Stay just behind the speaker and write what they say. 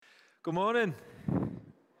Good morning.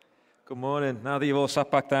 Good morning. Now that you've all sat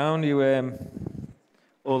back down, you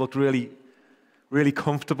all looked really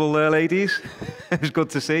comfortable there, ladies. It was good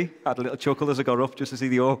to see. I had a little chuckle as I got up just to see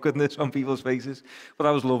the awkwardness on people's faces. But that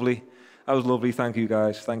was lovely. That was lovely. Thank you,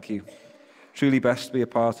 guys. Thank you. Truly best to be a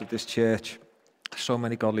part of this church. So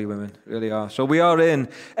many godly women, really are. So we are in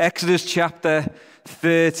Exodus chapter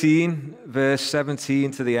 13, verse 17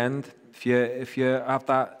 to the end. If you have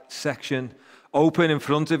that section open in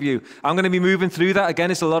front of you. I'm going to be moving through that. Again,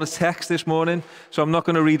 it's a lot of text this morning, so I'm not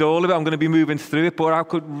going to read all of it. I'm going to be moving through it, but I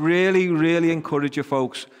could really encourage you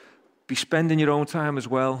folks, be spending your own time as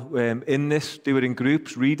well in this. Do it in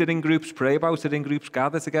groups, read it in groups, pray about it in groups,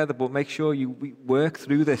 gather together, but make sure we work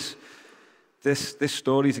through this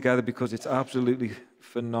story together because it's absolutely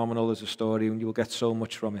phenomenal as a story and you will get so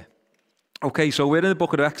much from it. Okay, so we're in the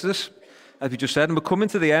book of Exodus, as we just said, and we're coming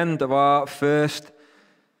to the end of our first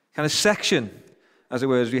kind of section, as it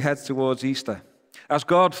were, as we head towards Easter. As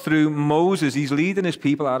God, through Moses, he's leading his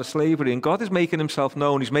people out of slavery, and God is making himself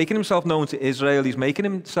known. He's making himself known to Israel. He's making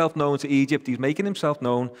himself known to Egypt. He's making himself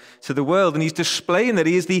known to the world, and he's displaying that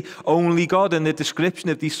he is the only God in the description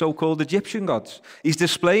of these so-called Egyptian gods. He's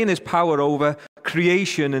displaying his power over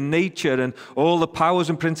creation and nature and all the powers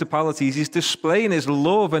and principalities. He's displaying his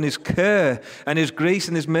love and his care and his grace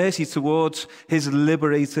and his mercy towards his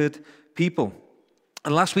liberated people.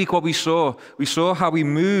 And last week what we saw how he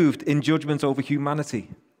moved in judgment over humanity,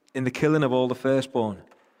 in the killing of all the firstborn,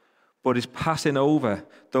 but is passing over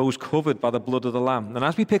those covered by the blood of the Lamb. And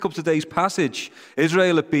as we pick up today's passage,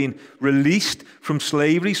 Israel have been released from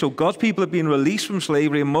slavery, so God's people have been released from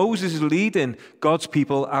slavery, and Moses is leading God's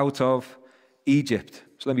people out of Egypt.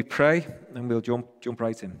 So let me pray, and we'll jump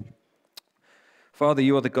right in. Father,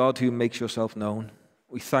 you are the God who makes yourself known.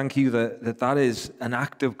 We thank you that is an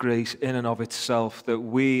act of grace in and of itself, that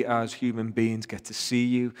we as human beings get to see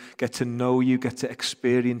you, get to know you, get to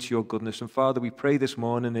experience your goodness. And Father, we pray this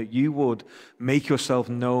morning that you would make yourself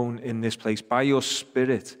known in this place. By your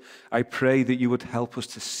Spirit, I pray that you would help us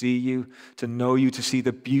to see you, to know you, to see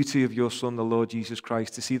the beauty of your Son, the Lord Jesus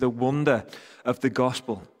Christ, to see the wonder of the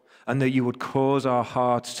gospel, and that you would cause our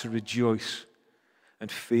hearts to rejoice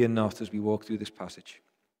and fear not as we walk through this passage.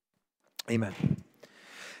 Amen.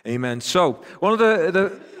 Amen. So, one of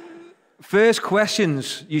the first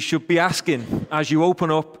questions you should be asking as you open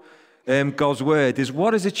up God's Word is,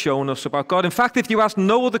 what is it showing us about God? In fact, if you ask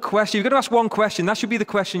no other question, you're going to ask one question, that should be the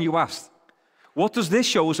question you asked. What does this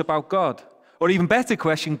show us about God? Or even better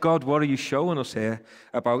question, God, what are you showing us here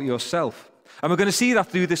about yourself? And we're going to see that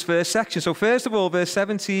through this first section. So first of all, verse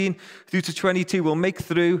 17 through to 22, we'll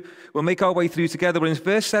make our way through together. But in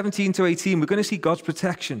verse 17 to 18, we're going to see God's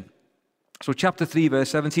protection. So chapter 3, verse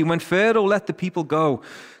 17, when Pharaoh let the people go,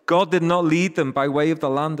 God did not lead them by way of the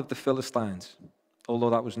land of the Philistines, although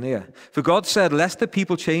that was near. For God said, lest the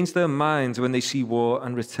people change their minds when they see war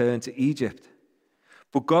and return to Egypt.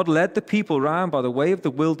 But God led the people round by the way of the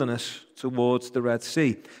wilderness towards the Red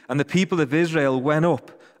Sea. And the people of Israel went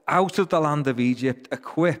up out of the land of Egypt,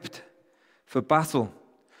 equipped for battle.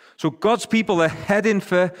 So God's people are heading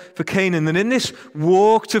for Canaan. And in this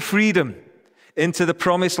walk to freedom, into the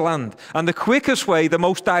promised land. And the quickest way, the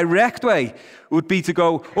most direct way, would be to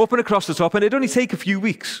go up and across the top, and it'd only take a few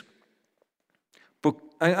weeks. But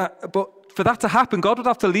for that to happen, God would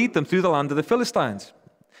have to lead them through the land of the Philistines.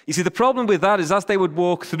 You see, the problem with that is as they would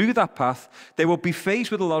walk through that path, they would be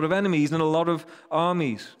faced with a lot of enemies and a lot of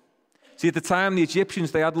armies. See, at the time, the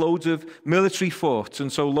Egyptians, they had loads of military forts, and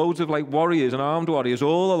so loads of warriors and armed warriors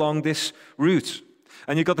all along this route.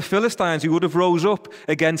 And you've got the Philistines who would have rose up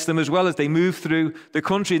against them as well as they moved through the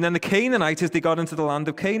country. And then the Canaanites, as they got into the land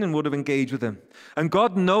of Canaan, would have engaged with them. And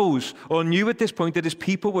God knows, or knew at this point, that his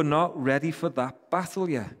people were not ready for that battle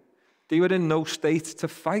yet. They were in no state to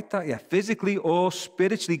fight that yet. Physically or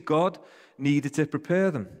spiritually, God needed to prepare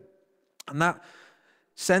them. And that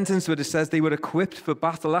sentence where it says they were equipped for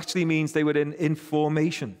battle actually means they were in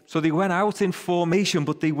formation. So they went out in formation,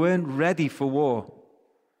 but they weren't ready for war.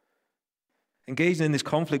 Engaging in this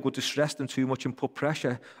conflict would distress them too much and put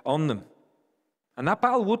pressure on them. And that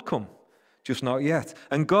battle would come, just not yet.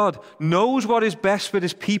 And God knows what is best for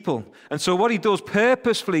his people. And so what he does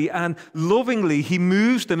purposefully and lovingly, he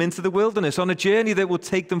moves them into the wilderness on a journey that would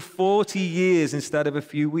take them 40 years instead of a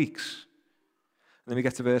few weeks. And then we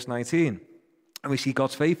get to verse 19, and we see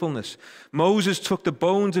God's faithfulness. Moses took the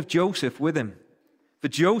bones of Joseph with him. For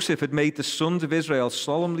Joseph had made the sons of Israel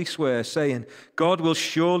solemnly swear, saying, God will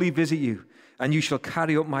surely visit you, and you shall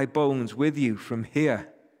carry up my bones with you from here.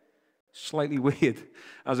 Slightly weird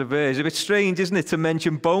as a verse. A bit strange, isn't it, to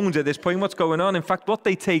mention bones at this point? What's going on? In fact, what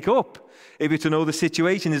they take up, if you're to know the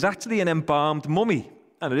situation, is actually an embalmed mummy.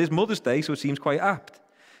 And it is Mother's Day, so it seems quite apt.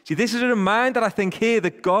 See, this is a reminder, I think, here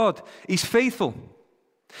that God, He's faithful.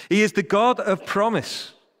 He is the God of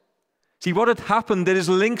promise. See, what had happened, there is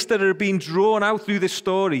links that are being drawn out through this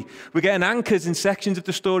story. We're getting anchors in sections of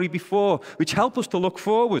the story before, which help us to look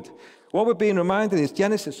forward. What we're being reminded is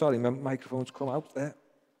Genesis, sorry, my microphone's come out there.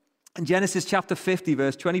 In Genesis chapter 50,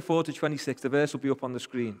 verse 24 to 26, the verse will be up on the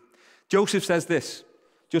screen. Joseph says this,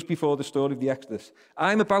 just before the story of the Exodus.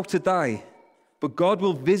 I'm about to die, but God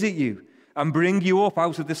will visit you and bring you up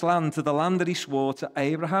out of this land to the land that He swore to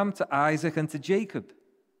Abraham, to Isaac, and to Jacob.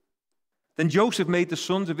 Then Joseph made the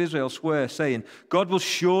sons of Israel swear, saying, God will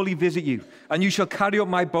surely visit you, and you shall carry up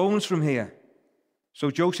my bones from here. So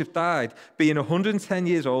Joseph died, being 110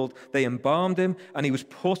 years old. They embalmed him, and he was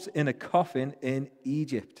put in a coffin in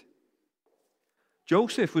Egypt.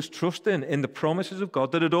 Joseph was trusting in the promises of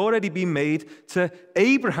God that had already been made to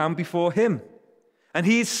Abraham before him. And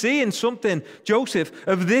he is seeing something, Joseph,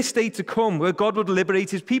 of this day to come, where God would liberate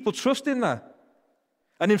His people. Trust in that.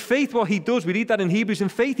 And in faith, what he does, we read that in Hebrews, in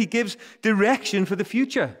faith he gives direction for the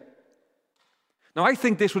future. Now, I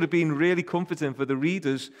think this would have been really comforting for the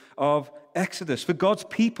readers of Exodus, for God's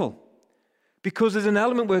people, because there's an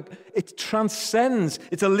element where it transcends,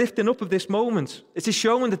 it's a lifting up of this moment. It's a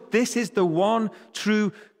showing that this is the one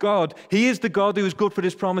true God. He is the God who is good for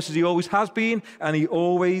His promises. He always has been, and He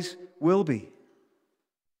always will be.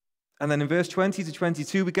 And then in verse 20 to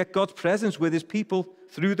 22, we get God's presence with His people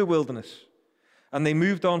through the wilderness. And they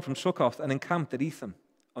moved on from Succoth and encamped at Etham,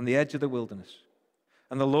 on the edge of the wilderness.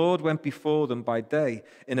 And the Lord went before them by day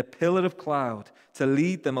in a pillar of cloud to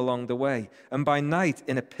lead them along the way, and by night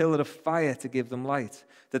in a pillar of fire to give them light,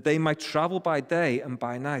 that they might travel by day and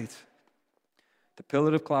by night. The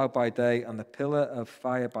pillar of cloud by day and the pillar of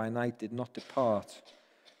fire by night did not depart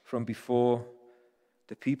from before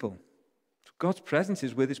the people. So God's presence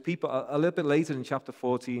is with His people. A little bit later in chapter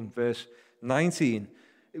 14, verse 19,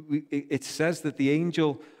 it says that the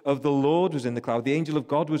angel of the Lord was in the cloud. The angel of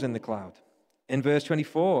God was in the cloud. In verse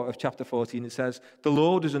 24 of chapter 14, it says, the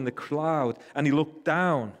Lord was in the cloud and He looked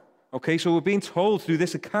down. Okay, so we're being told through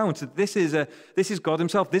this account that this is God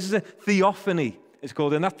Himself. This is a theophany, it's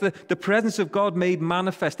called. And that's the presence of God made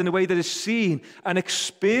manifest in a way that is seen and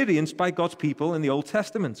experienced by God's people in the Old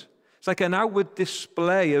Testament. It's like an outward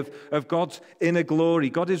display of God's inner glory.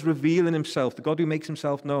 God is revealing Himself, the God who makes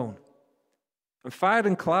Himself known. And fire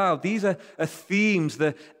and cloud, these are themes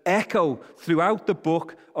that echo throughout the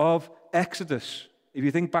book of Exodus. If you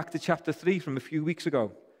think back to chapter 3 from a few weeks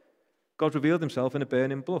ago, God revealed Himself in a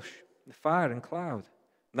burning bush, the fire and cloud.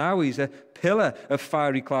 Now He's a pillar of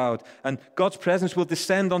fiery cloud, and God's presence will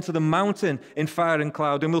descend onto the mountain in fire and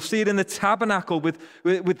cloud, and we'll see it in the tabernacle with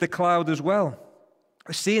the cloud as well.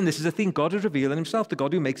 We're seeing this as a theme. God is revealing Himself, the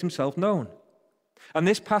God who makes Himself known. And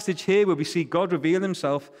this passage here, where we see God reveal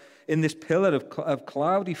Himself in this pillar of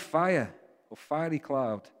cloudy fire, or fiery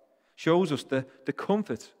cloud, shows us the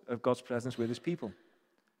comfort of God's presence with His people.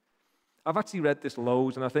 I've actually read this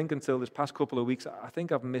loads, and I think until this past couple of weeks, I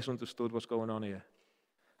think I've misunderstood what's going on here.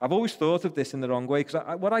 I've always thought of this in the wrong way,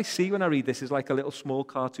 because what I see when I read this is like a little small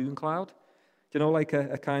cartoon cloud. Do you know, like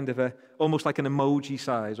a kind of almost like an emoji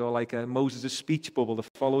size, or like a Moses' speech bubble that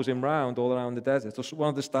follows him round all around the desert. So one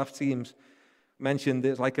of the staff teams mentioned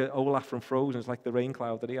it's like Olaf from Frozen. It's like the rain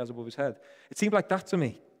cloud that he has above his head. It seemed like that to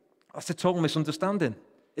me. That's a total misunderstanding.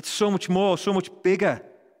 It's so much more, so much bigger.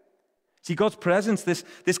 See, God's presence,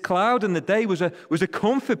 this cloud in the day was a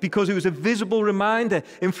comfort, because it was a visible reminder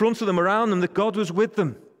in front of them, around them, that God was with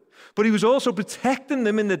them. But He was also protecting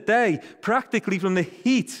them in the day, practically from the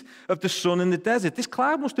heat of the sun in the desert. This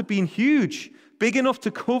cloud must have been huge, big enough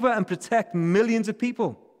to cover and protect millions of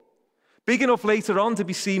people. Big enough later on to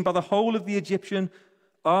be seen by the whole of the Egyptian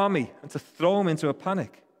army and to throw them into a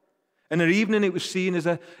panic. And at evening it was seen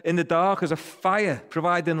in the dark as a fire,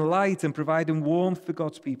 providing light and providing warmth for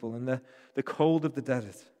God's people in the cold of the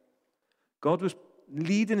desert. God was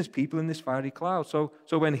leading His people in this fiery cloud. So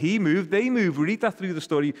when He moved, they moved. We read that through the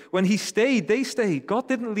story. When He stayed, they stayed. God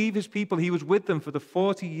didn't leave His people. He was with them for the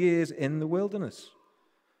 40 years in the wilderness.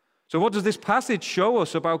 So what does this passage show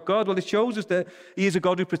us about God? Well, it shows us that He is a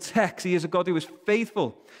God who protects. He is a God who is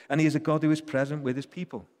faithful. And He is a God who is present with His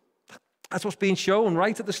people. That's what's being shown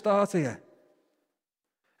right at the start here.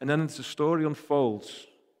 And then as the story unfolds,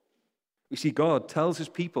 we see God tells His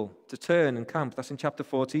people to turn and camp. That's in chapter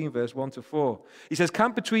 14, verse 1 to 4. He says,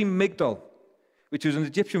 camp between Migdol, which was an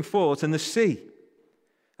Egyptian fort, and the sea.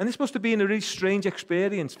 And this must have been a really strange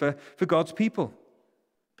experience for God's people,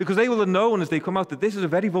 because they will have known as they come out that this is a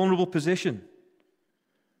very vulnerable position.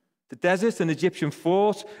 The desert, an Egyptian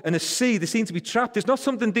fort, and a sea, they seem to be trapped. It's not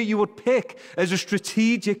something that you would pick as a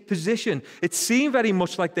strategic position. It seemed very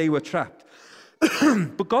much like they were trapped.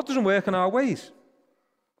 But God doesn't work in our ways.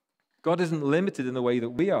 God isn't limited in the way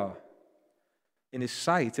that we are, in his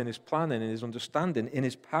sight, in his planning, in his understanding, in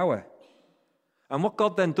his power. And what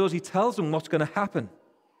God then does, he tells them what's going to happen.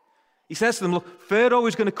 He says to them, look, Pharaoh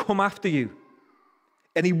is going to come after you,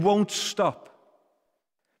 and he won't stop.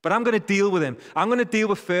 But I'm going to deal with him. I'm going to deal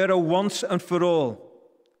with Pharaoh once and for all.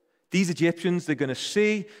 These Egyptians, they're going to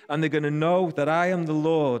see and they're going to know that I am the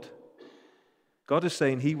Lord. God is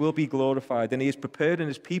saying he will be glorified, and he is preparing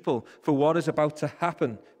his people for what is about to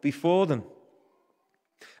happen before them.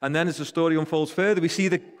 And then as the story unfolds further, we see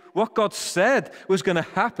that what God said was going to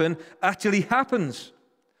happen actually happens.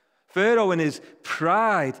 Pharaoh, in his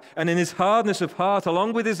pride and in his hardness of heart,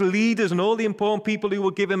 along with his leaders and all the important people who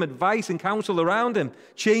will give him advice and counsel around him,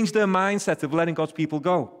 changed their mindset of letting God's people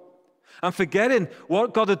go. And forgetting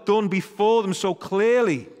what God had done before them so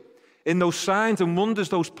clearly in those signs and wonders,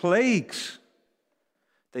 those plagues,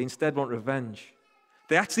 they instead want revenge.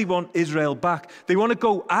 They actually want Israel back. They want to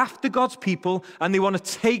go after God's people, and they want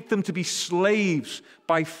to take them to be slaves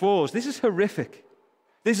by force. This is horrific.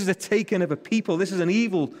 This is a taking of a people. This is an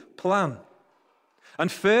evil plan.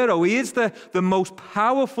 And Pharaoh, he is the most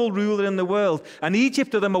powerful ruler in the world. And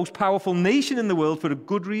Egypt are the most powerful nation in the world for a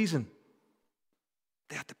good reason.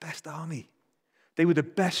 They had the best army. They were the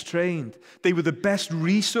best trained. They were the best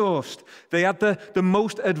resourced. They had the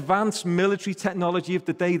most advanced military technology of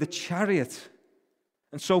the day, the chariot.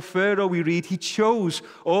 And so Pharaoh, we read, he chose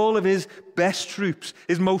all of his best troops,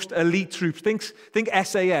 his most elite troops. Think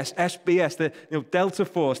SAS, SBS, the Delta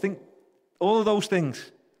Force. Think all of those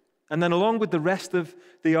things. And then along with the rest of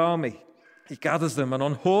the army, he gathers them. And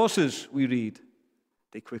on horses, we read,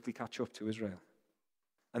 they quickly catch up to Israel.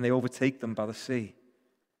 And they overtake them by the sea.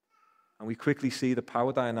 And we quickly see the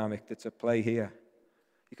power dynamic that's at play here.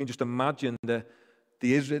 You can just imagine the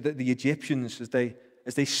Egyptians as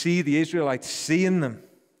they see the Israelites, seeing them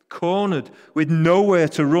cornered with nowhere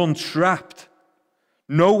to run, trapped,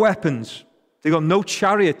 no weapons. They got no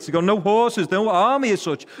chariots, they got no horses, no army as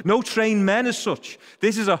such, no trained men as such.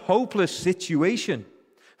 This is a hopeless situation.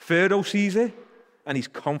 Pharaoh sees it, and he's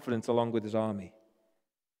confident along with his army.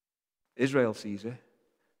 Israel sees it,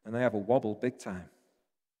 and they have a wobble big time.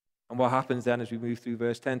 And what happens then as we move through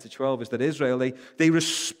verse 10 to 12 is that Israel, they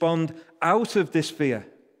respond out of this fear.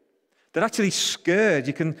 They're actually scared.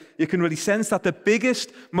 You can really sense that the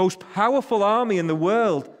biggest, most powerful army in the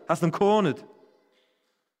world has them cornered.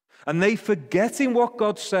 And they, forgetting what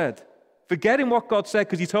God said,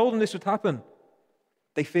 because he told them this would happen,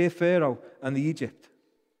 they fear Pharaoh and the Egypt.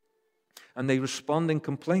 And they respond in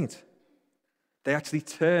complaint. They actually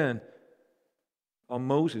turn on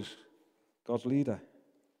Moses, God's leader.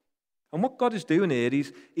 And what God is doing here,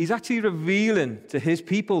 he's actually revealing to his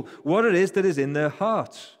people what it is that is in their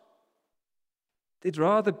hearts. They'd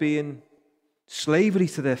rather be in slavery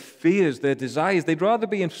to their fears, their desires. They'd rather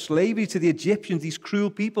be in slavery to the Egyptians, these cruel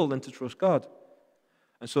people, than to trust God.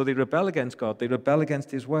 And so they rebel against God. They rebel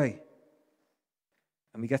against his way.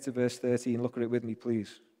 And we get to verse 13. Look at it with me,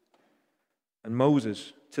 please. And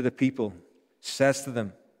Moses, to the people, says to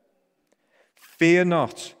them, "Fear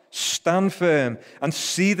not, stand firm, and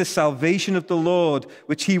see the salvation of the Lord,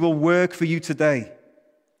 which he will work for you today.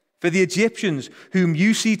 For the Egyptians whom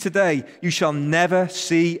you see today, you shall never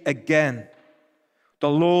see again. The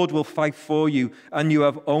Lord will fight for you, and you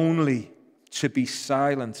have only to be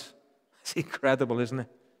silent." It's incredible, isn't it?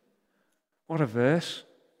 What a verse.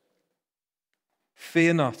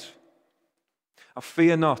 Fear not.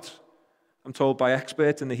 Fear not, I'm told by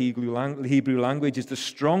experts in the Hebrew language, is the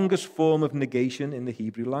strongest form of negation in the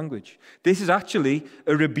Hebrew language. This is actually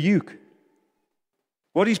a rebuke.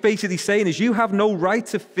 What he's basically saying is you have no right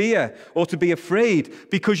to fear or to be afraid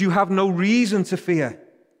because you have no reason to fear.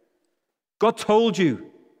 God told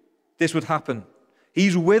you this would happen.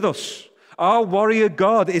 He's with us. Our warrior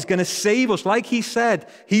God is going to save us. Like he said,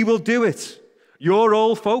 he will do it. You're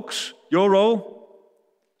all, folks, you're all.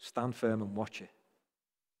 Stand firm and watch it.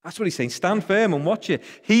 That's what he's saying. Stand firm and watch it.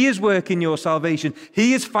 He is working your salvation.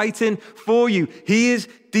 He is fighting for you. He is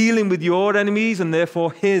dealing with your enemies and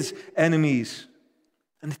therefore his enemies.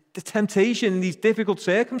 And the temptation in these difficult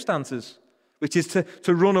circumstances, which is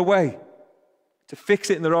to run away, to fix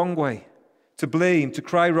it in the wrong way, to blame, to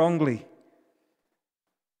cry wrongly.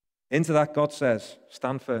 Into that, God says,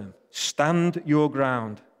 stand firm. Stand your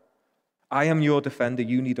ground. I am your defender.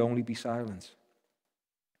 You need only be silent.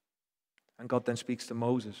 And God then speaks to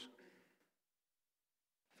Moses.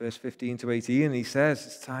 Verse 15 to 18, and he says,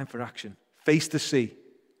 it's time for action. Face the sea.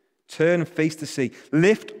 Turn and face the sea.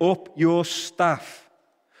 Lift up your staff.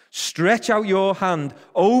 Stretch out your hand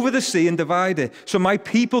over the sea and divide it, so my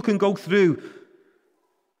people can go through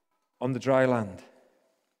on the dry land.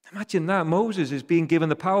 Imagine that. Moses is being given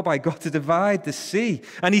the power by God to divide the sea.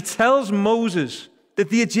 And he tells Moses that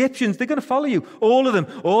the Egyptians, they're going to follow you. All of them,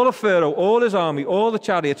 all of Pharaoh, all his army, all the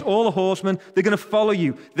chariots, all the horsemen, they're going to follow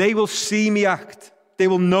you. They will see me act. They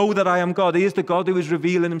will know that I am God. He is the God who is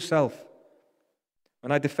revealing himself.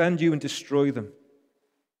 When I defend you and destroy them.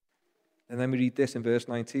 And then we read this in verse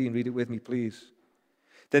 19. Read it with me, please.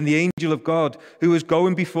 Then the angel of God, who was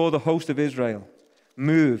going before the host of Israel,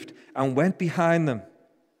 moved and went behind them.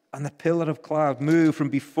 And the pillar of cloud moved from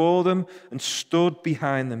before them and stood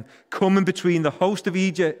behind them, coming between the host of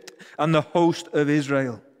Egypt and the host of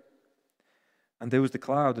Israel. And there was the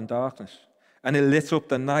cloud and darkness, and it lit up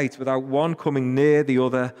the night without one coming near the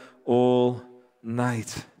other all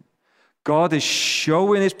night. God is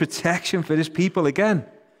showing his protection for his people again.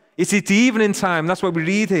 It's evening time. That's what we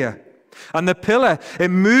read here. And the pillar, it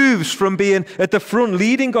moves from being at the front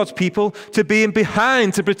leading God's people to being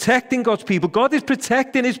behind, to protecting God's people. God is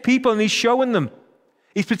protecting his people and he's showing them.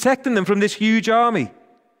 He's protecting them from this huge army.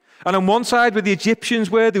 And on one side where the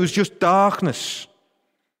Egyptians were, there was just darkness.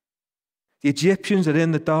 The Egyptians are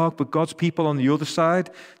in the dark, but God's people on the other side,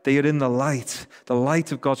 they are in the light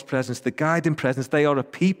of God's presence, the guiding presence. They are a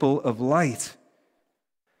people of light.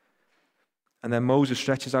 And then Moses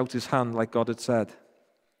stretches out his hand like God had said.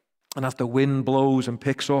 And as the wind blows and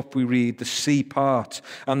picks up, we read, the sea parts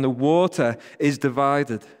and the water is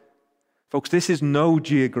divided. Folks, this is no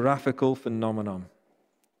geographical phenomenon.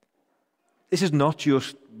 This is not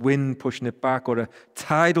just wind pushing it back or a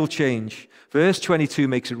tidal change. Verse 22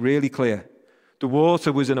 makes it really clear. The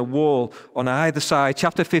water was in a wall on either side.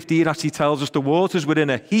 Chapter 15 actually tells us the waters were in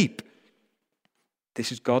a heap.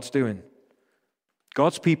 This is God's doing.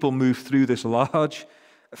 God's people move through this large,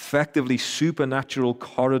 effectively supernatural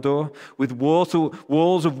corridor with walls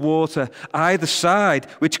of water either side,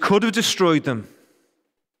 which could have destroyed them.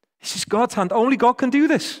 This is God's hand. Only God can do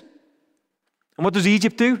this. And what does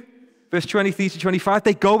Egypt do? Verse 23 to 25,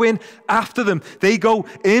 they go in after them. They go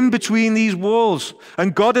in between these walls.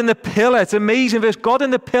 And God in the pillar, it's amazing verse, God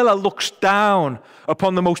in the pillar looks down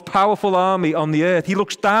upon the most powerful army on the earth. He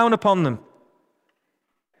looks down upon them.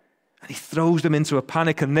 And he throws them into a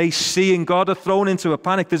panic, and they, seeing God, are thrown into a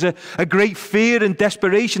panic. There's a great fear and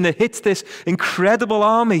desperation that hits this incredible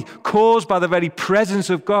army, caused by the very presence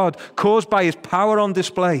of God, caused by his power on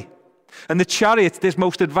display. And the chariots, this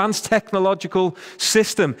most advanced technological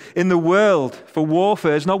system in the world for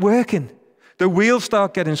warfare, is not working. The wheels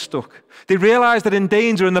start getting stuck. They realize they're in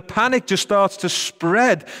danger, and the panic just starts to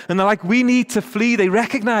spread. And they're like, we need to flee. They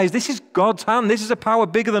recognize this is God's hand. This is a power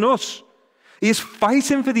bigger than us. He is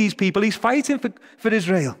fighting for these people. He's fighting for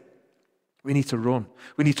Israel. We need to run.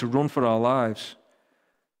 We need to run for our lives.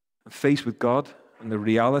 And faced with God and the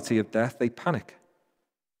reality of death, they panic.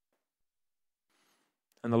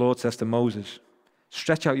 And the Lord says to Moses,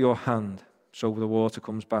 stretch out your hand so the water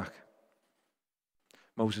comes back.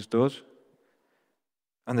 Moses does.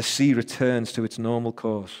 And the sea returns to its normal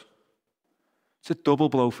course. It's a double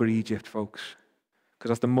blow for Egypt, folks.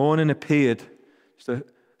 Because as the morning appeared, just a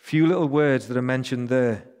few little words that are mentioned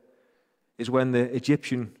there is when the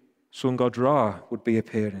Egyptian sun god Ra would be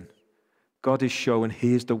appearing. God is showing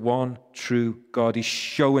he is the one true God. He's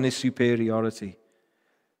showing his superiority.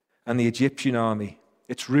 And the Egyptian army,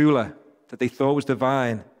 its ruler that they thought was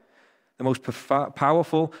divine, the most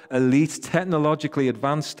powerful, elite, technologically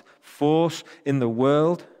advanced force in the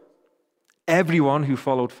world, everyone who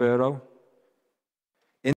followed Pharaoh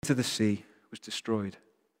into the sea was destroyed.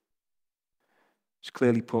 It's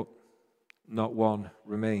clearly put, not one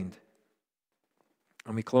remained.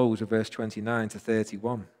 And we close with verse 29 to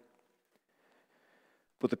 31.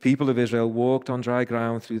 But the people of Israel walked on dry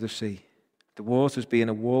ground through the sea, the waters being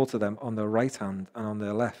a wall to them on their right hand and on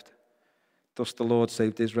their left. Thus the Lord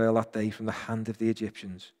saved Israel that day from the hand of the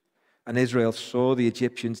Egyptians. And Israel saw the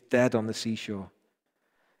Egyptians dead on the seashore.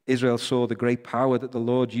 Israel saw the great power that the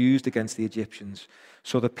Lord used against the Egyptians.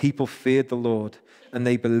 So the people feared the Lord, and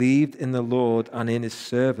they believed in the Lord and in his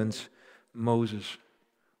servant Moses.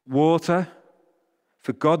 Water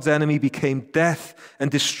for God's enemy became death and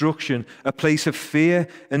destruction, a place of fear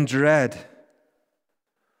and dread.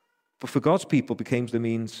 But for God's people became the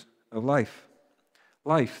means of life.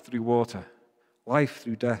 Life through water, life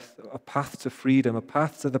through death, a path to freedom, a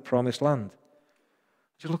path to the promised land.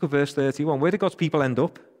 Just look at verse 31. Where did God's people end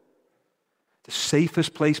up? The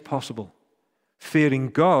safest place possible. Fearing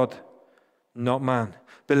God, not man.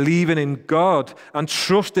 Believing in God and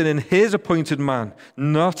trusting in his appointed man,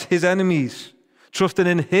 not his enemies. trusting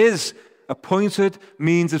in his appointed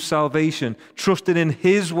means of salvation, trusting in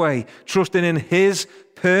his way, trusting in his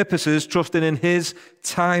purposes, trusting in his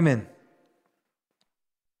timing.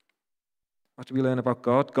 What do we learn about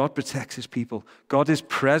God? God protects his people. God is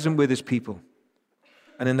present with his people.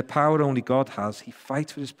 And in the power only God has, he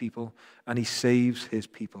fights for his people and he saves his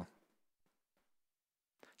people.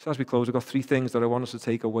 So as we close, I've got three things that I want us to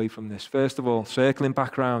take away from this. First of all, circling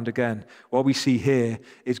back around again, what we see here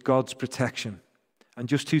is God's protection. And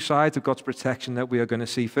just two sides of God's protection that we are going to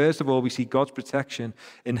see. First of all, we see God's protection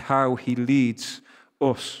in how he leads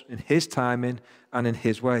us, in his timing and in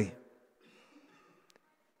his way.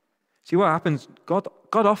 See what happens? God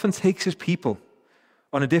often takes his people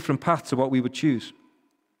on a different path to what we would choose.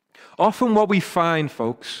 Often what we find,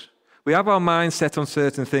 folks, we have our mind set on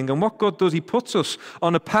certain things, and what God does, he puts us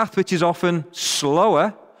on a path which is often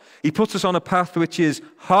slower. He puts us on a path which is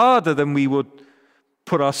harder than we would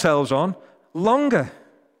put ourselves on, longer.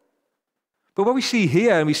 But what we see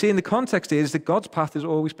here, and we see in the context here, is that God's path is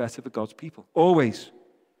always better for God's people. Always.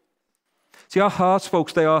 See, our hearts,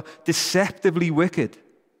 folks, they are deceptively wicked.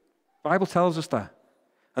 The Bible tells us that.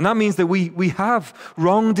 And that means that we have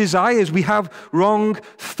wrong desires, we have wrong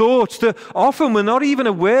thoughts that often we're not even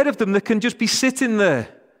aware of them, that can just be sitting there.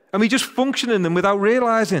 And we just function in them without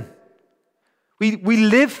realizing. We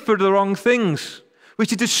live for the wrong things,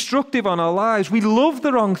 which are destructive on our lives. We love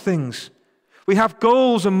the wrong things. We have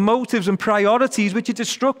goals and motives and priorities which are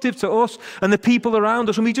destructive to us and the people around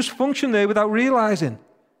us, and we just function there without realizing.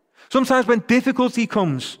 Sometimes when difficulty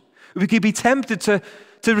comes, we could be tempted to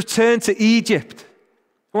return to Egypt.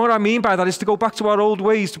 And what I mean by that is to go back to our old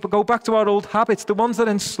ways, to go back to our old habits, the ones that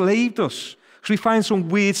enslaved us. Because we find some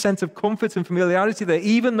weird sense of comfort and familiarity there,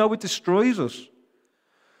 even though it destroys us.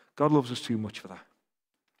 God loves us too much for that.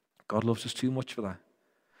 God loves us too much for that.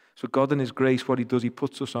 So God in his grace, what he does, he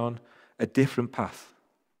puts us on a different path.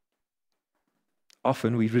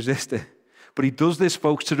 Often we resist it. But he does this,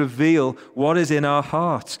 folks, to reveal what is in our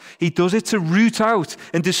hearts. He does it to root out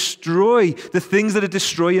and destroy the things that are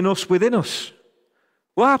destroying us within us.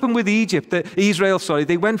 What happened with Israel,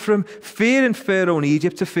 they went from fearing Pharaoh in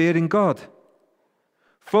Egypt to fearing God.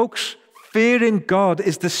 Folks, fearing God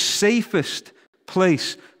is the safest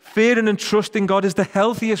place. Fearing and trusting God is the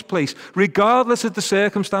healthiest place, regardless of the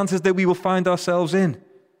circumstances that we will find ourselves in.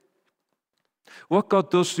 What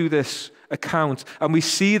God does through this account, and we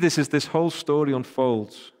see this as this whole story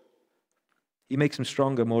unfolds, he makes them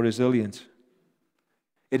stronger, more resilient.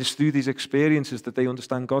 It is through these experiences that they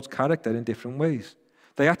understand God's character in different ways.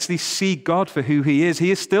 They actually see God for who he is.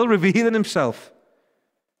 He is still revealing himself.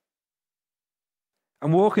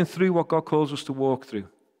 And walking through what God calls us to walk through,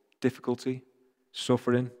 difficulty,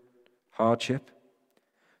 suffering, hardship,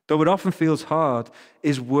 though it often feels hard,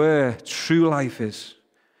 is where true life is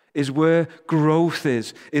where growth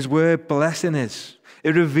is where blessing is.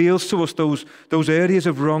 It reveals to us those areas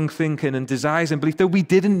of wrong thinking and desires and belief that we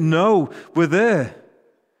didn't know were there.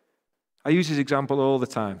 I use this example all the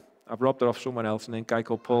time. I've robbed it off someone else, a guy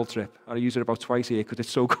called Paul Tripp. I use it about twice a year because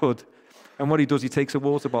it's so good. And what he does, he takes a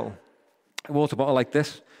water bottle like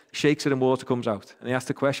this, shakes it and water comes out. And he asks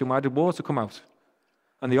the question, why did water come out?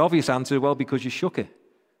 And the obvious answer is, well, because you shook it.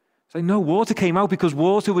 It's like, no, water came out because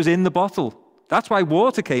water was in the bottle. That's why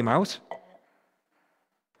water came out.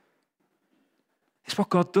 It's what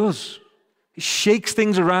God does. He shakes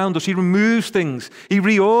things around us. He removes things. He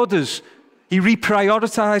reorders. He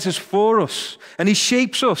reprioritizes for us, and he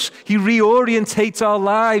shapes us. He reorientates our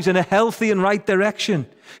lives in a healthy and right direction.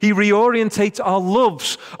 He reorientates our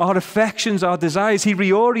loves, our affections, our desires. He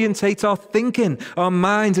reorientates our thinking, our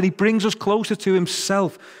minds, and he brings us closer to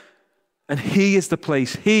himself. And he is the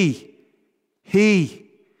place.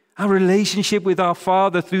 Our relationship with our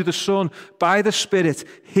Father through the Son, by the Spirit,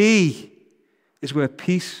 he is where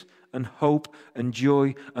peace and hope and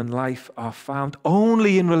joy and life are found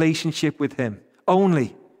only in relationship with him.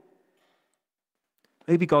 Only.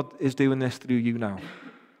 Maybe God is doing this through you now.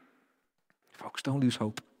 Folks, don't lose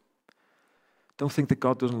hope. Don't think that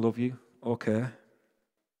God doesn't love you or care.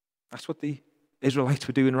 That's what the Israelites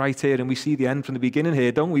were doing right here, and we see the end from the beginning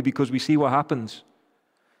here, don't we? Because we see what happens.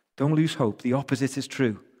 Don't lose hope. The opposite is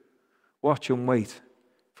true. Watch and wait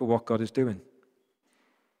for what God is doing.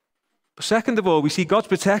 But second of all, we see God's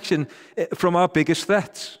protection from our biggest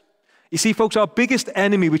threats. You see, folks, our biggest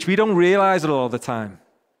enemy, which we don't realize it all the time,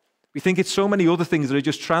 we think it's so many other things that are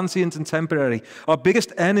just transient and temporary. Our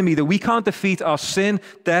biggest enemy that we can't defeat are sin,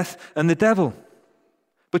 death, and the devil.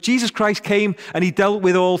 But Jesus Christ came and he dealt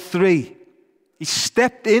with all three. He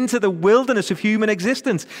stepped into the wilderness of human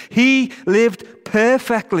existence. He lived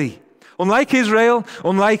perfectly. Unlike Israel,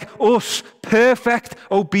 unlike us, perfect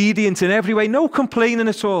obedience in every way, no complaining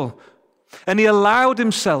at all. And he allowed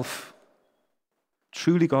himself,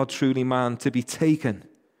 truly God, truly man, to be taken.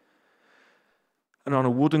 And on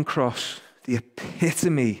a wooden cross, the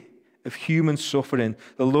epitome of human suffering,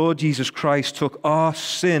 the Lord Jesus Christ took our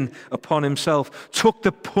sin upon himself, took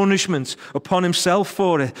the punishment upon himself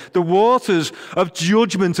for it. The waters of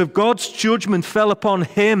judgment, of God's judgment, fell upon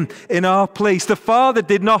him in our place. The Father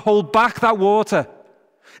did not hold back that water.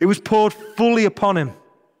 It was poured fully upon him,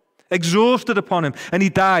 exhausted upon him, and he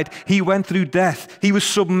died. He went through death. He was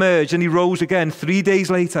submerged, and he rose again 3 days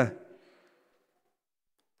later,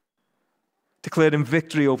 declaring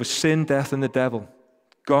victory over sin, death, and the devil.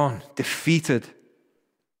 Gone, defeated.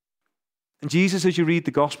 And Jesus, as you read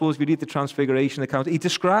the Gospels, if you read the Transfiguration account, he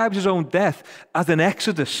describes his own death as an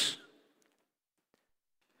exodus.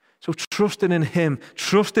 So trusting in him,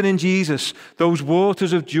 trusting in Jesus, those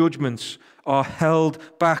waters of judgments are held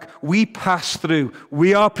back. We pass through.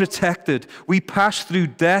 We are protected. We pass through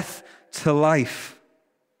death to life.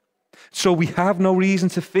 So we have no reason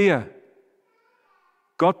to fear.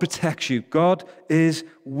 God protects you. God is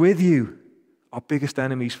with you. Our biggest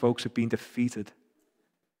enemies, folks, have been defeated.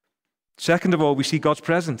 Second of all, we see God's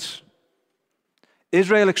presence.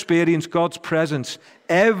 Israel experienced God's presence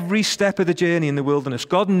every step of the journey in the wilderness.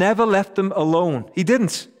 God never left them alone. He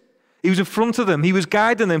didn't. He was in front of them. He was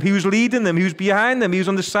guiding them. He was leading them. He was behind them. He was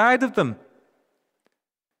on the side of them.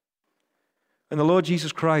 And the Lord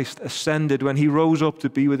Jesus Christ ascended. When he rose up to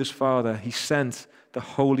be with his Father, he sent the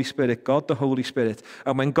Holy Spirit, God the Holy Spirit.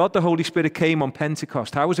 And when God the Holy Spirit came on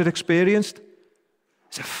Pentecost, how was it experienced?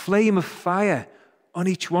 It's a flame of fire on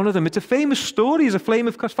each one of them. It's a famous story. It's a flame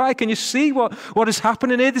of fire. Can you see what is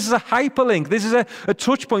happening here? This is a hyperlink. This is a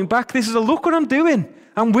touch point back. This is a look what I'm doing.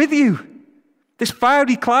 I'm with you. This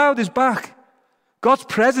fiery cloud is back. God's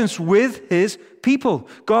presence with his people.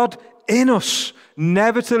 God in us,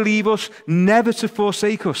 never to leave us, never to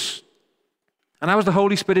forsake us. And how is the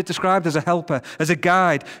Holy Spirit described? As a helper, as a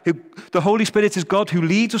guide. The Holy Spirit is God who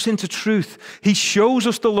leads us into truth. He shows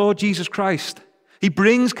us the Lord Jesus Christ. He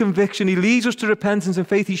brings conviction. He leads us to repentance and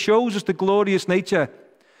faith. He shows us the glorious nature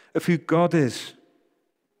of who God is.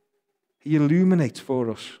 He illuminates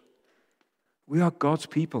for us. We are God's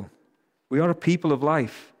people. We are a people of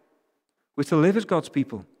life. We're to live as God's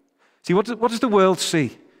people. See, what does the world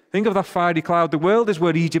see? Think of that fiery cloud. The world is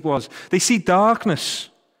where Egypt was. They see darkness.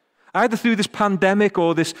 Either through this pandemic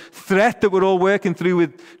or this threat that we're all working through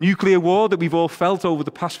with nuclear war that we've all felt over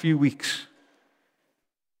the past few weeks.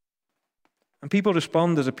 And people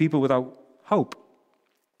respond as a people without hope.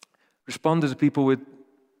 Respond as a people with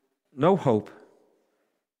no hope.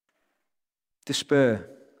 Despair,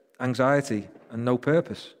 anxiety, and no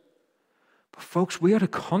purpose. But folks, we are a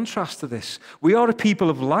contrast to this. We are a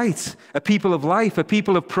people of light, a people of life, a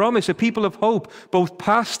people of promise, a people of hope, both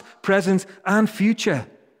past, present, and future.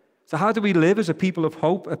 So how do we live as a people of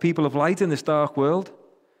hope, a people of light in this dark world?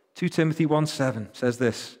 2 Timothy 1:7 says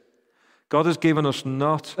this. God has given us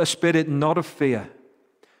not a spirit not of fear,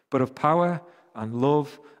 but of power and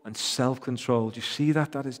love and self-control. Do you see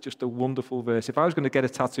that? That is just a wonderful verse. If I was going to get a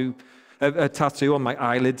tattoo on my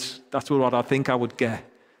eyelids, that's what I think I would get.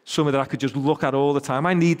 Something that I could just look at all the time.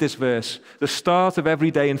 I need this verse. The start of every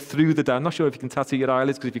day and through the day. I'm not sure if you can tattoo your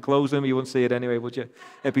eyelids, because if you close them, you wouldn't see it anyway, would you?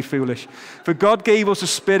 It'd be foolish. For God gave us a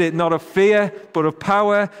spirit not of fear, but of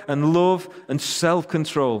power and love and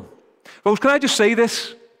self-control. Folks, can I just say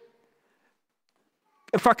this?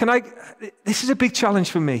 In fact, this is a big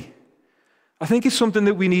challenge for me. I think it's something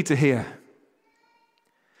that we need to hear.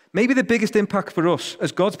 Maybe the biggest impact for us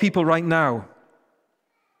as God's people right now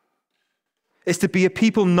is to be a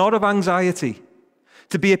people not of anxiety,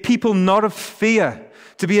 to be a people not of fear,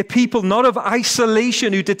 to be a people not of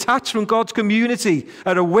isolation who detach from God's community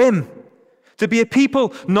at a whim, to be a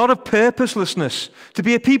people not of purposelessness, to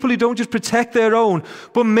be a people who don't just protect their own,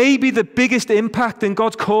 but maybe the biggest impact in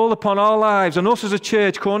God's call upon our lives and us as a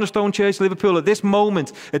church, Cornerstone Church Liverpool, at this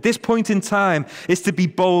moment, at this point in time, is to be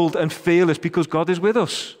bold and fearless because God is with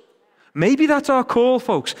us. Maybe that's our call,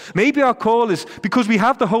 folks. Maybe our call is because we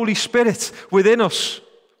have the Holy Spirit within us,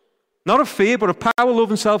 not of fear, but of power, love,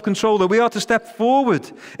 and self-control, that we are to step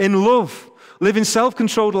forward in love, living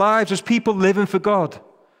self-controlled lives as people living for God.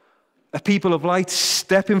 A people of light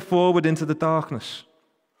stepping forward into the darkness.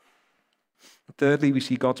 Thirdly, we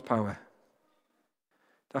see God's power.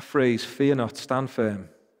 That phrase, fear not, stand firm,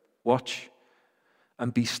 watch,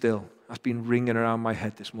 and be still, that's been ringing around my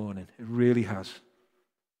head this morning. It really has.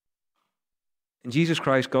 In Jesus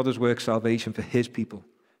Christ, God has worked salvation for his people.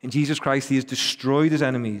 In Jesus Christ, he has destroyed his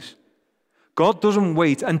enemies. God doesn't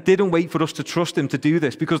wait and didn't wait for us to trust him to do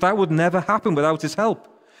this, because that would never happen without his help.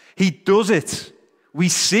 He does it. We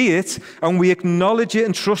see it and we acknowledge it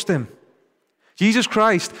and trust him. Jesus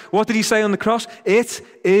Christ, what did he say on the cross? It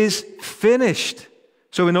is finished.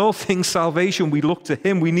 So in all things salvation, we look to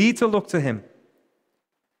him. We need to look to him.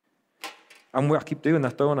 And I keep doing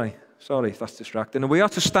that, don't I? Sorry if that's distracting. And we are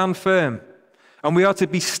to stand firm. And we are to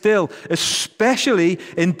be still, especially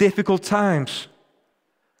in difficult times.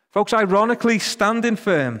 Folks, ironically, standing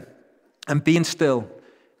firm and being still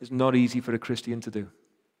is not easy for a Christian to do.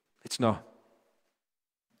 It's not.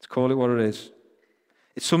 Let's call it what it is.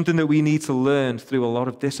 It's something that we need to learn through a lot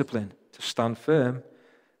of discipline, to stand firm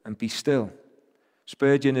and be still.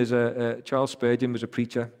 Charles Spurgeon was a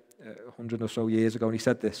preacher 100 or so years ago, and he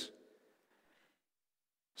said this.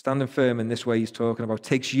 Standing firm in this way he's talking about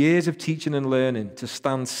takes years of teaching and learning to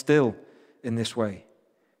stand still in this way.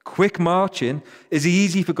 Quick marching is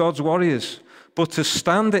easy for God's warriors, but to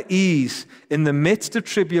stand at ease in the midst of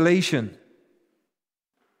tribulation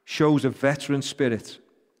shows a veteran spirit,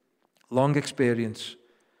 long experience,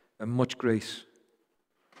 and much grace.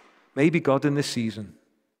 Maybe God in this season,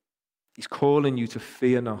 he's calling you to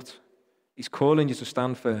fear not. He's calling you to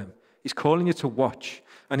stand firm. He's calling you to watch,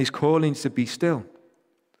 and he's calling you to be still.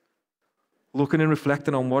 Looking and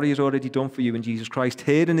reflecting on what he has already done for you in Jesus Christ,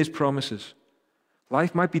 hearing his promises.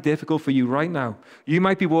 Life might be difficult for you right now. You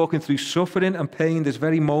might be walking through suffering and pain this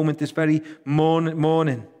very moment, this very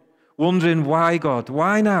morning, wondering why, God?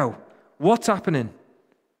 Why now? What's happening?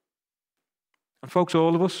 And folks,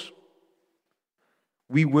 all of us,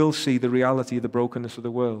 we will see the reality of the brokenness of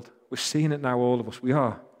the world. We're seeing it now, all of us. We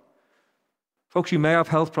are. Folks, you may have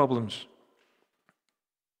health problems.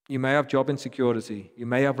 You may have job insecurity. You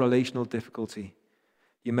may have relational difficulty.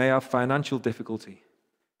 You may have financial difficulty.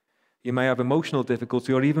 You may have emotional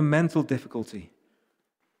difficulty or even mental difficulty.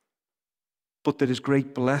 But there is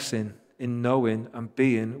great blessing in knowing and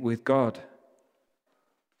being with God.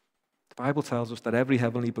 The Bible tells us that every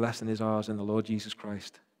heavenly blessing is ours in the Lord Jesus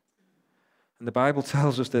Christ. And the Bible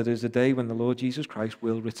tells us that there's a day when the Lord Jesus Christ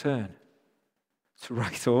will return to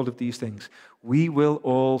right all of these things. We will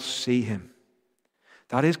all see him.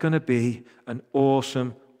 That is going to be an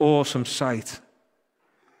awesome, awesome sight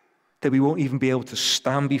that we won't even be able to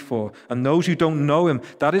stand before. And those who don't know him,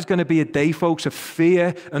 that is going to be a day, folks, of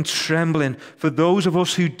fear and trembling. For those of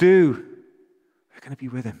us who do, we're going to be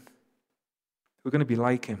with him. We're going to be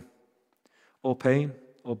like him. All pain,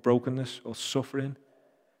 all brokenness, all suffering,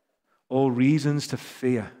 all reasons to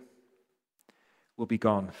fear will be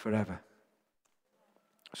gone forever.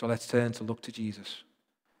 So let's turn to look to Jesus,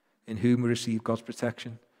 in whom we receive God's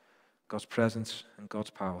protection, God's presence, and God's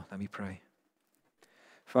power. Let me pray.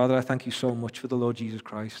 Father, I thank you so much for the Lord Jesus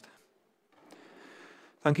Christ.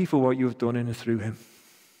 Thank you for what you have done in and through him.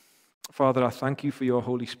 Father, I thank you for your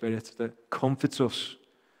Holy Spirit that comforts us,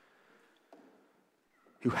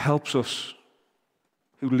 who helps us,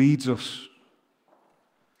 who leads us.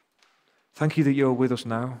 Thank you that you're with us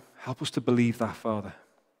now. Help us to believe that, Father.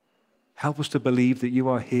 Help us to believe that you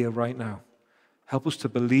are here right now. Help us to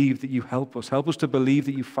believe that you help us. Help us to believe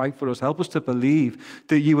that you fight for us. Help us to believe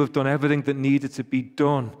that you have done everything that needed to be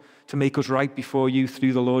done to make us right before you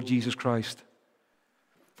through the Lord Jesus Christ.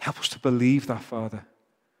 Help us to believe that, Father.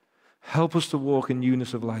 Help us to walk in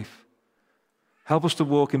newness of life. Help us to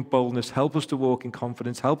walk in boldness. Help us to walk in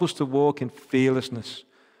confidence. Help us to walk in fearlessness.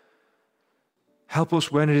 Help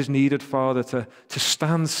us when it is needed, Father, to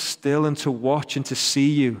stand still and to watch and to see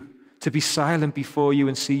you, to be silent before you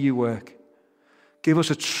and see you work. Give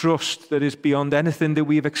us a trust that is beyond anything that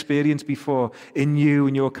we have experienced before in you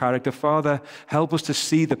and your character. Father, help us to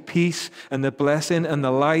see the peace and the blessing and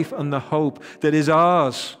the life and the hope that is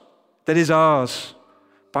ours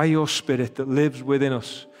by your Spirit that lives within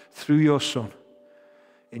us through your Son.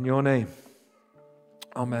 In your name,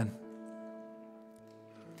 amen.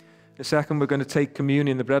 In a second, we're going to take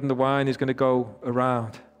communion. The bread and the wine is going to go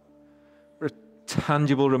around. We're a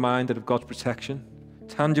tangible reminder of God's protection,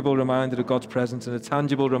 tangible reminder of God's presence, and a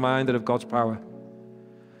tangible reminder of God's power.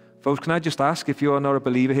 Folks, can I just ask, if you are not a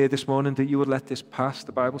believer here this morning, that you would let this pass?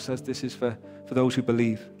 The Bible says this is for those who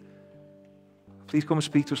believe. Please come and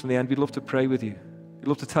speak to us in the end. We'd love to pray with you. We'd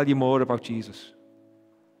love to tell you more about Jesus.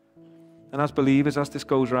 And as believers, as this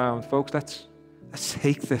goes round, folks, let's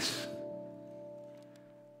take this.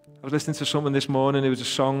 I was listening to someone this morning, it was a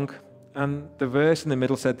song, and the verse in the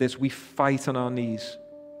middle said this: we fight on our knees.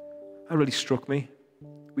 That really struck me.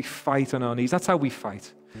 We fight on our knees. That's how we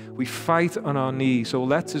fight. We fight on our knees. So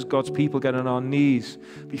let's, as God's people, get on our knees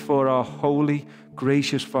before our holy,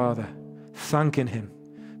 gracious Father, thanking him,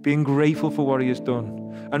 being grateful for what he has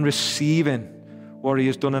done, and receiving what he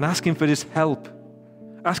has done and ask him for his help.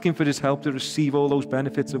 Ask him for his help to receive all those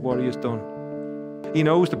benefits of what he has done. He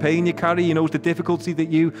knows the pain you carry. He knows the difficulty that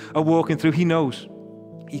you are walking through. He knows.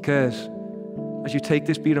 He cares. As you take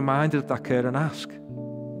this, be reminded of that care and ask.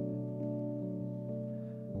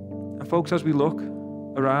 And folks, as we look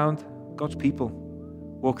around, God's people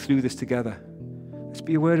walk through this together. Let's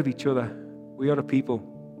be aware of each other. We are a people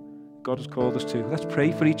God has called us to. Let's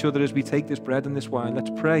pray for each other as we take this bread and this wine. Let's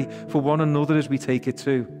pray for one another as we take it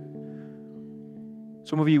too.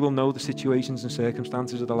 Some of you will know the situations and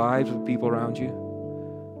circumstances of the lives of the people around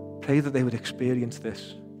you. Pray that they would experience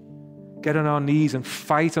this. Get on our knees and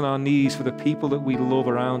fight on our knees for the people that we love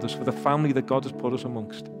around us, for the family that God has put us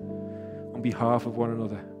amongst, on behalf of one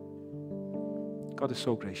another. God is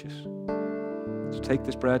so gracious. So take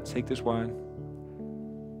this bread, take this wine.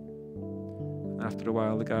 After a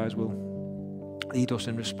while, the guys will lead us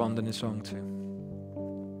in responding in song too.